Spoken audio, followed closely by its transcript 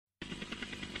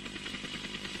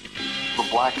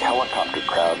black helicopter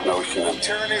crowd notion of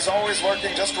tyranny's always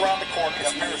lurking just around the corner.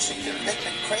 Conspiracy theory. They've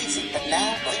been crazy, but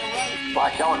now they're right.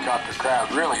 black helicopter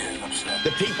crowd really is upset.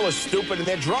 The people are stupid and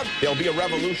they're drunk. There'll be a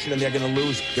revolution and they're going to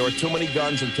lose. There are too many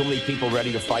guns and too many people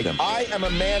ready to fight them. I am a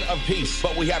man of peace,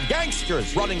 but we have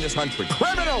gangsters running this country.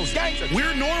 Criminals, gangsters.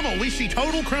 We're normal. We see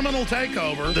total criminal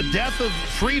takeover, the death of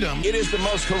freedom. It is the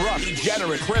most corrupt,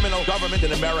 degenerate, criminal government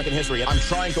in American history. I'm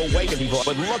trying to awaken people,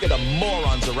 but look at the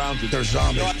morons around you. They're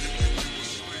zombies.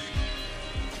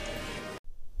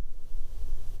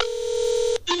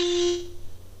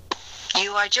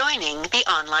 You are joining the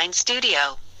online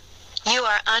studio. You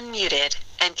are unmuted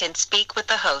and can speak with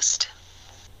the host.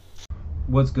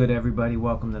 What's good, everybody?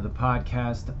 Welcome to the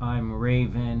podcast. I'm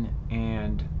Raven,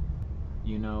 and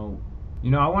you know,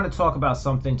 I want to talk about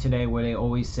something today where they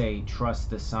always say trust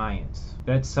the science.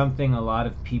 That's something a lot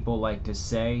of people like to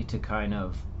say to kind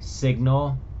of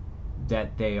signal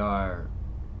that they are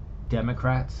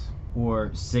Democrats,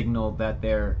 or signal that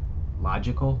they're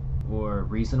logical or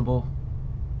reasonable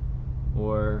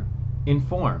or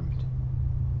informed.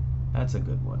 That's a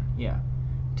good one. Yeah.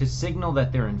 To signal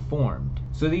that they're informed.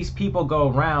 So these people go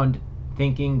around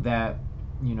thinking that,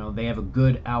 they have a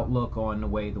good outlook on the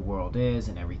way the world is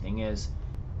and everything is.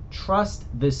 Trust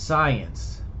the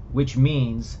science, which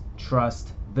means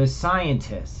trust the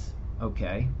scientists.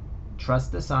 Okay?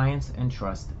 Trust the science and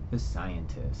trust the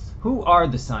scientists. Who are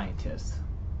the scientists?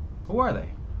 Who are they?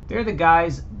 They're the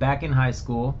guys back in high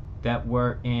school that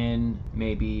were in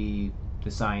maybe the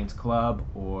science club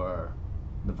or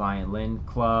the violin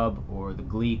club or the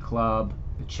glee club,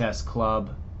 the chess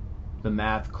club, the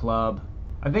math club.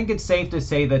 I think it's safe to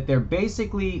say that they're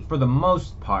basically, for the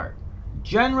most part,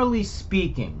 generally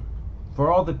speaking,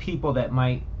 for all the people that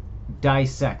might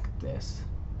dissect this,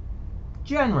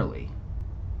 generally,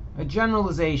 a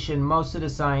generalization, most of the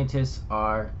scientists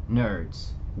are nerds,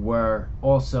 were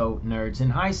also nerds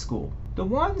in high school. The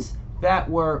ones that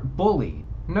were bullied.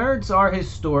 Nerds are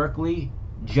historically,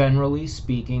 generally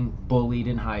speaking, bullied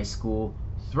in high school,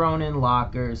 thrown in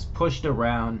lockers, pushed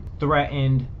around,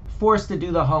 threatened, forced to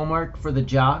do the homework for the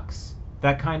jocks,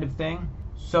 that kind of thing.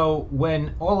 So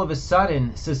when all of a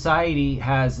sudden society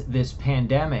has this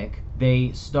pandemic,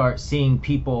 they start seeing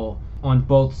people on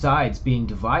both sides being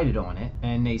divided on it,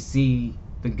 and they see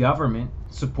the government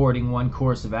supporting one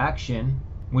course of action,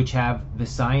 which have the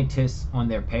scientists on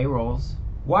their payrolls.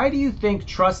 Why do you think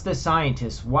trust the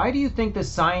scientists? Why do you think the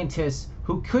scientists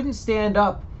who couldn't stand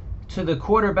up to the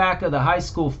quarterback of the high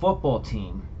school football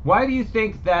team? Why do you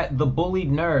think that the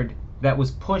bullied nerd that was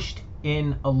pushed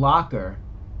in a locker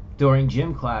during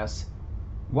gym class,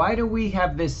 why do we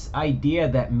have this idea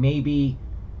that maybe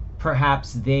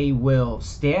perhaps they will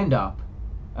stand up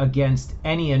against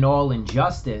any and all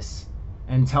injustice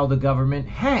and tell the government,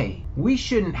 hey, we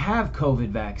shouldn't have COVID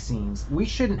vaccines. We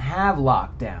shouldn't have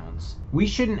lockdowns. We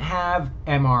shouldn't have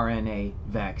mRNA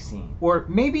vaccine. Or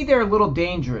maybe they're a little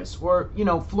dangerous. Or,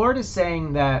 Florida's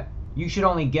saying that you should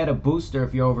only get a booster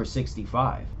if you're over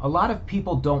 65. A lot of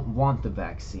people don't want the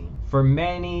vaccine for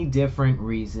many different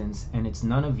reasons, and it's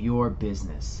none of your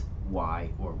business why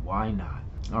or why not.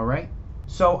 All right?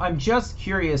 So I'm just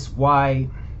curious why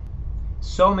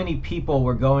so many people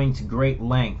were going to great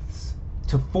lengths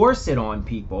to force it on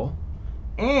people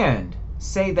and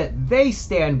say that they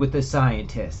stand with the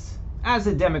scientists as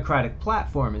a Democratic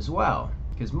platform as well,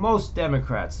 because most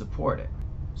Democrats support it.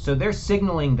 So they're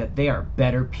signaling that they are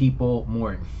better people,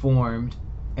 more informed,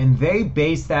 and they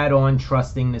base that on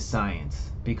trusting the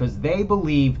science, because they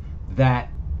believe that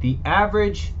the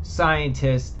average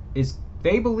scientist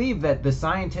they believe that the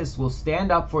scientists will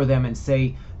stand up for them and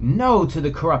say no to the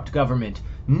corrupt government.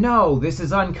 No, this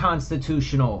is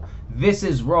unconstitutional. This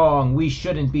is wrong. We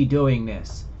shouldn't be doing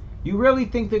this. You really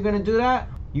think they're going to do that?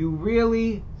 You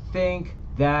really think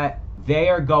that they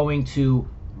are going to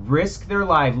risk their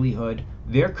livelihood,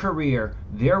 their career,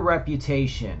 their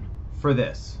reputation for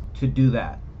this, to do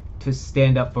that, to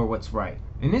stand up for what's right?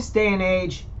 In this day and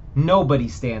age, nobody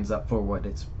stands up for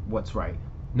what's right.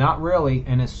 Not really,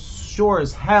 and as sure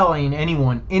as hell ain't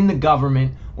anyone in the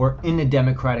government or in the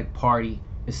Democratic Party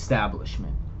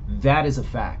establishment. That is a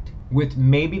fact, with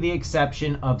maybe the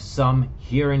exception of some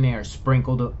here and there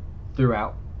sprinkled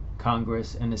throughout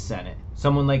Congress and the Senate.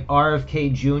 Someone like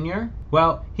RFK Jr.,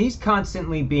 well, he's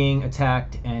constantly being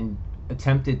attacked and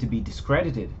attempted to be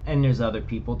discredited, and there's other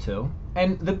people too.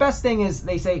 And the best thing is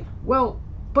they say, well,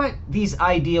 but these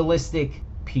idealistic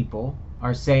people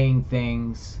are saying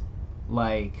things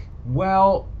like,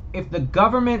 well, if the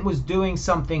government was doing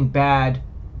something bad,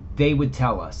 they would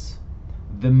tell us.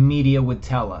 The media would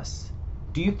tell us.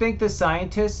 Do you think the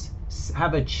scientists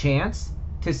have a chance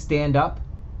to stand up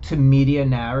to media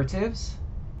narratives?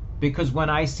 because when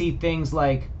I see things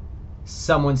like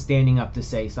someone standing up to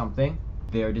say something,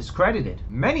 they're discredited.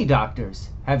 Many doctors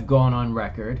have gone on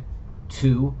record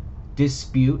to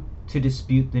dispute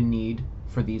the need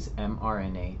for these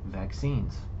mRNA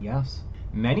vaccines. Yes,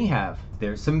 many have.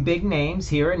 There's some big names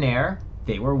here and there.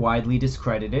 They were widely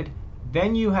discredited.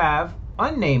 Then you have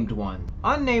unnamed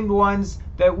ones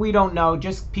that we don't know,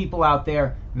 just people out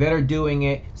there that are doing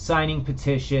it, signing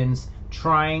petitions,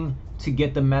 trying to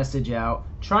get the message out,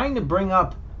 trying to bring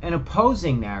up an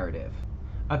opposing narrative,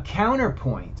 a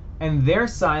counterpoint, and they're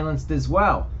silenced as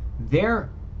well. They're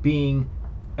being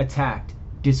attacked,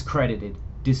 discredited,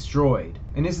 destroyed.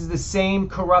 And this is the same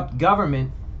corrupt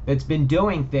government that's been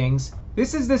doing things.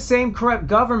 This is the same corrupt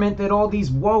government that all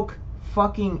these woke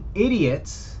fucking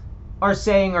idiots are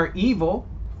saying are evil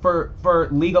for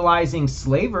legalizing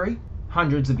slavery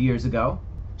hundreds of years ago.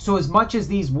 So as much as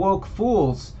these woke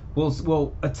fools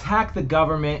will attack the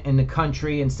government and the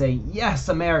country and say, yes,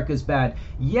 America's bad,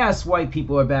 yes, white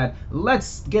people are bad,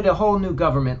 let's get a whole new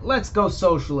government, let's go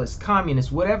socialist,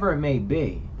 communist, whatever it may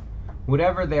be,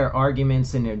 whatever their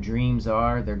arguments and their dreams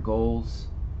are, their goals,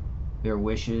 their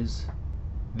wishes,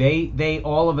 they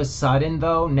all of a sudden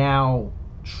though now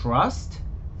trust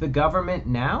the government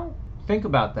now? Think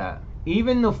about that.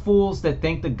 Even the fools that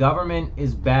think the government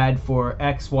is bad for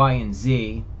X, Y, and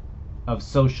Z of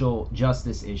social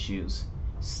justice issues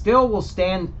still will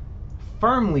stand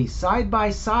firmly side by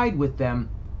side with them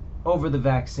over the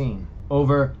vaccine,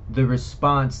 over the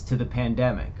response to the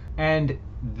pandemic. And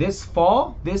this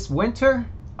fall, this winter,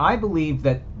 I believe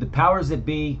that the powers that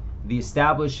be, the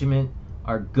establishment,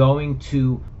 are going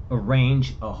to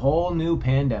arrange a whole new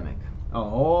pandemic, a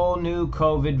whole new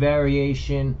COVID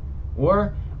variation,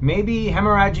 or maybe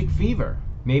hemorrhagic fever,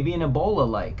 maybe an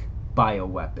Ebola-like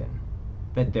bioweapon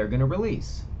that they're going to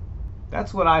release.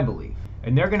 That's what I believe.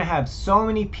 And they're going to have so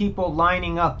many people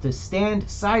lining up to stand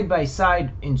side by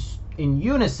side in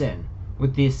unison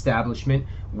with the establishment,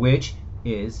 which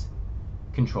is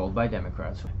controlled by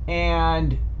Democrats.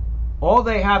 And all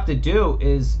they have to do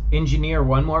is engineer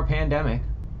one more pandemic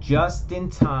just in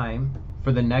time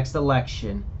for the next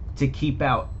election to keep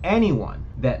out anyone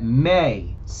that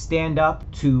may stand up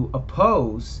to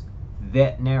oppose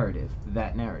that narrative.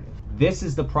 This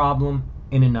is the problem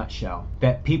in a nutshell,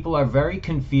 that people are very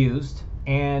confused,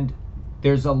 and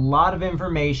there's a lot of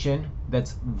information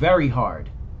that's very hard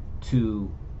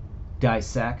to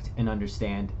dissect and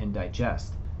understand and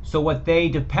digest. So what they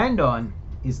depend on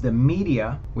is the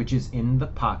media, which is in the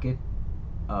pocket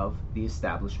of the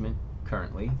establishment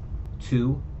currently,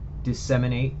 to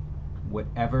disseminate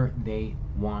whatever they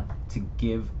want to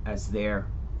give as their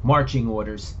marching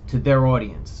orders to their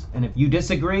audience. And if you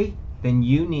disagree, then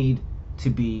you need to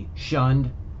be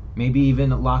shunned, maybe even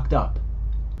locked up.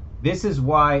 This is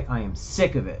why I am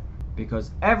sick of it, because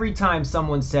every time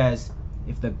someone says,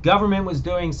 if the government was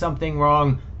doing something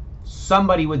wrong,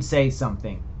 somebody would say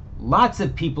something. Lots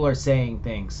of people are saying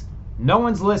things. No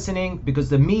one's listening because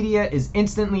the media is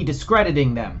instantly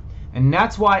discrediting them. And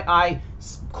that's why I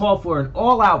call for an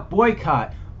all-out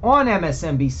boycott on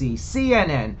MSNBC,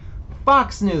 CNN,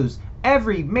 Fox News,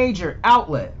 every major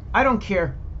outlet. I don't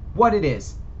care what it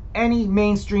is. Any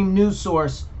mainstream news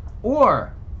source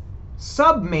or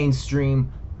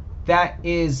sub-mainstream that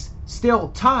is still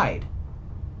tied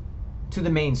to the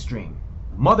mainstream.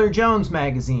 Mother Jones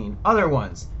magazine, other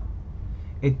ones.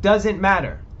 It doesn't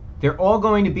matter. They're all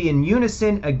going to be in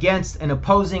unison against an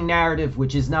opposing narrative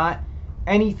which is not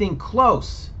anything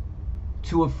close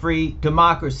to a free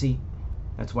democracy.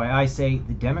 That's why I say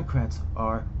the Democrats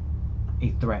are a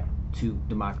threat to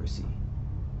democracy.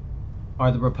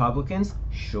 Are the Republicans?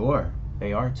 Sure,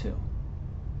 they are too.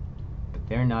 But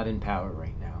they're not in power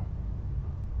right now.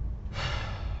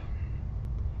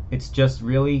 It's just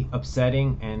really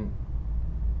upsetting and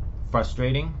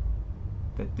frustrating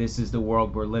that this is the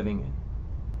world we're living in.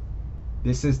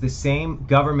 This is the same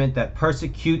government that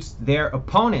persecutes their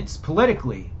opponents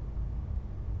politically.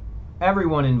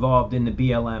 Everyone involved in the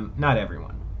BLM, not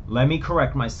everyone, let me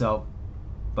correct myself,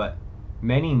 but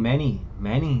many, many,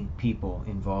 many people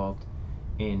involved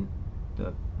in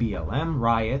the BLM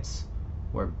riots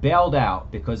were bailed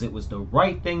out because it was the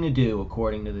right thing to do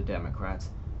according to the Democrats.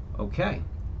 Okay.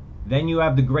 Then you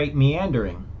have the great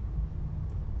meandering.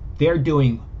 They're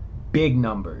doing big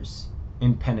numbers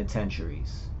in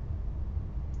penitentiaries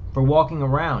for walking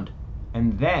around.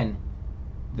 And then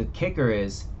the kicker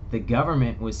is the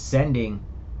government was sending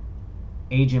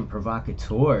agent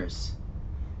provocateurs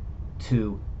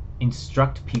to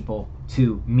instruct people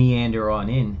to meander on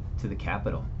in to the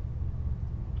Capitol.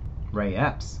 Ray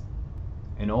Epps,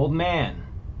 an old man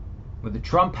with a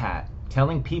Trump hat,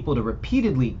 telling people to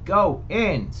repeatedly go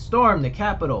in, storm the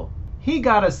Capitol. He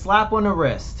got a slap on the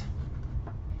wrist.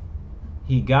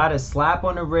 He got a slap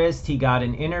on the wrist. He got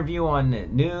an interview on the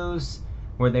news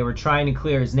where they were trying to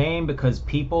clear his name because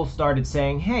people started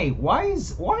saying, hey, why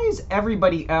is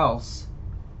everybody else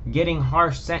getting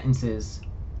harsh sentences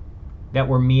that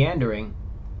were meandering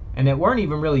and that weren't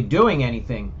even really doing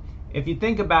anything? If you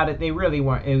think about it, they really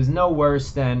weren't. It was no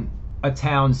worse than a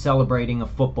town celebrating a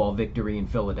football victory in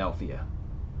Philadelphia.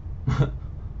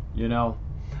 You know?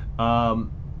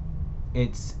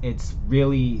 It's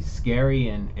really scary,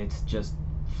 and it's just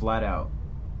flat out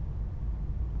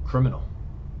criminal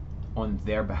on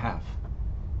their behalf.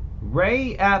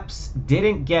 Ray Epps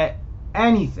didn't get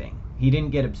anything. He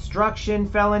didn't get obstruction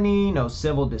felony, no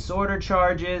civil disorder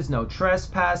charges, no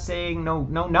trespassing, no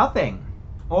nothing.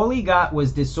 All he got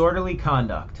was disorderly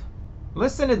conduct.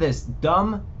 Listen to this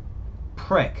dumb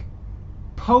prick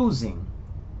posing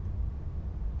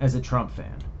as a Trump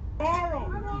fan. Tomorrow,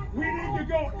 we need to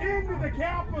go into the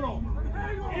Capitol.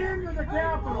 Into the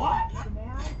Capitol. What?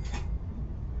 Tomorrow?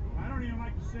 I don't even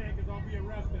like to say it because I'll be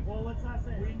arrested. Well, let's not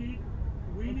say it.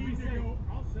 We need to go.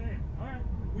 I'll say it. All right.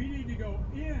 We need to go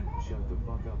in. Shut the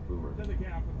fuck up, Boomer. To the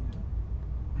Capitol.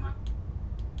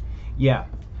 Yeah.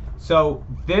 So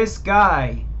this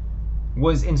guy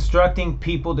was instructing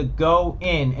people to go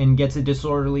in and get to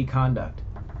disorderly conduct.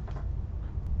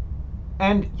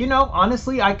 And, you know,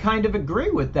 honestly, I kind of agree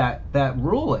with that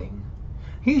ruling.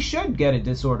 He should get a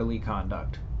disorderly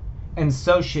conduct. And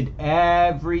so should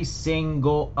every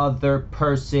single other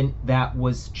person that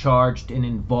was charged and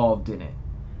involved in it.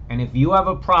 And if you have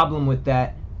a problem with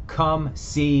that, come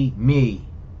see me.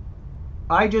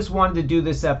 I just wanted to do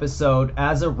this episode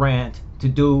as a rant to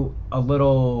do a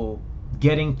little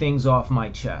getting things off my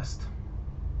chest.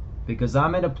 Because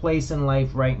I'm at a place in life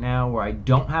right now where I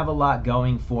don't have a lot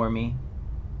going for me.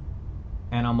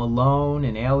 And I'm alone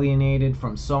and alienated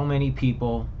from so many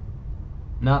people.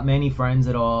 Not many friends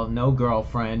at all. No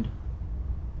girlfriend.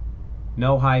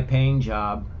 No high-paying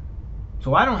job.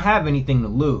 So I don't have anything to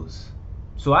lose.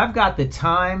 So I've got the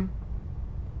time.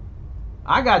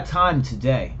 I got time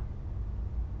today.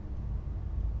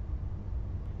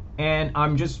 And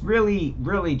I'm just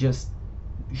really just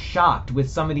shocked with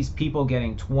some of these people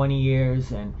getting 20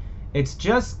 years. And it's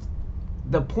just,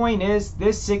 the point is,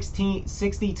 this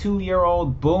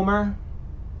 62-year-old boomer,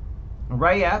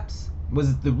 Ray Epps,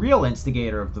 was the real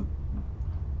instigator of the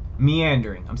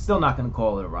meandering. I'm still not going to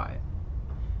call it a riot.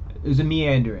 It was a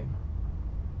meandering.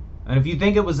 And if you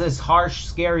think it was this harsh,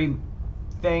 scary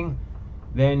thing,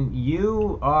 then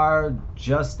you are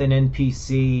just an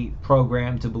NPC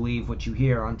programmed to believe what you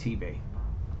hear on TV.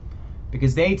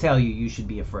 Because they tell you should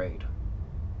be afraid.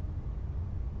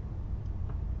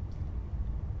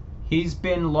 He's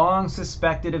been long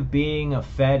suspected of being a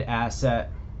Fed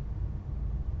asset.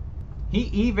 He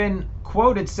even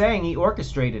quoted saying he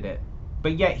orchestrated it.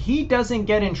 But yet he doesn't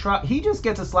get in trouble. He just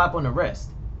gets a slap on the wrist.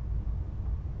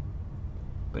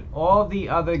 But all the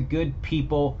other good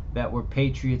people that were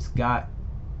patriots got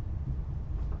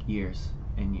years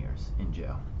and years in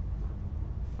jail.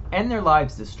 And their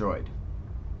lives destroyed.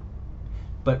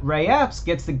 But Ray Epps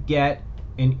gets to get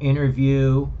an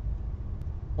interview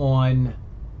on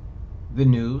the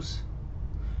news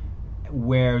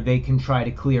where they can try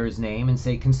to clear his name and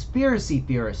say conspiracy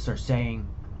theorists are saying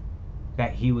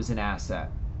that he was an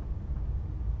asset.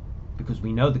 Because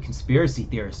we know the conspiracy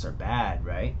theorists are bad,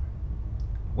 right?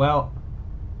 Well,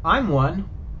 I'm one.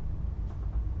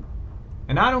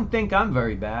 And I don't think I'm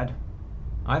very bad.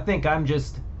 I think I'm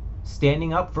just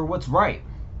standing up for what's right.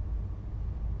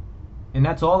 And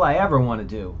that's all I ever want to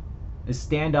do, is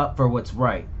stand up for what's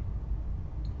right.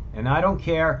 And I don't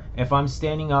care if I'm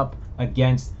standing up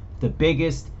against the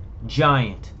biggest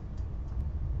giant.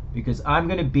 Because I'm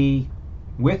going to be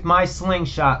with my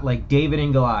slingshot like David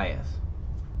and Goliath.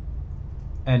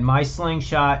 And my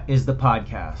slingshot is the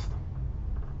podcast.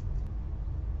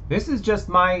 This is just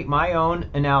my own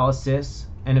analysis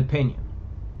and opinion.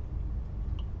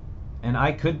 And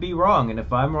I could be wrong. And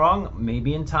if I'm wrong,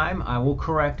 maybe in time I will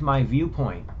correct my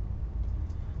viewpoint.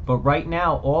 But right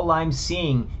now, all I'm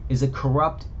seeing is a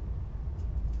corrupt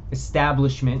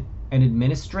establishment and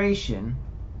administration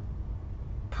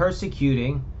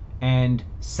persecuting and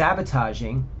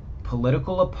sabotaging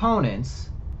political opponents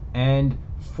and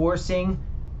forcing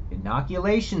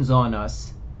inoculations on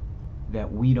us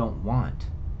that we don't want.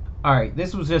 Alright,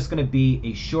 this was just going to be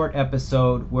a short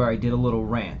episode where I did a little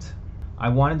rant. I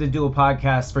wanted to do a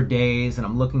podcast for days and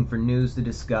I'm looking for news to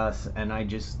discuss and I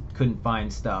just couldn't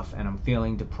find stuff and I'm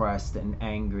feeling depressed and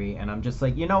angry and I'm just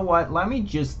like, you know what, let me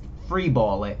just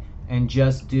freeball it and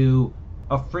just do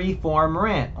a free-form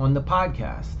rant on the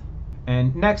podcast.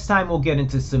 And next time we'll get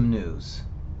into some news.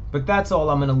 But that's all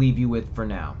I'm going to leave you with for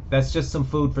now. That's just some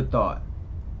food for thought.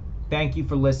 Thank you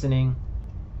for listening.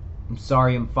 I'm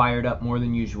sorry I'm fired up more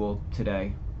than usual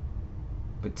today.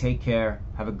 But take care.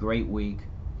 Have a great week.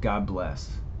 God bless.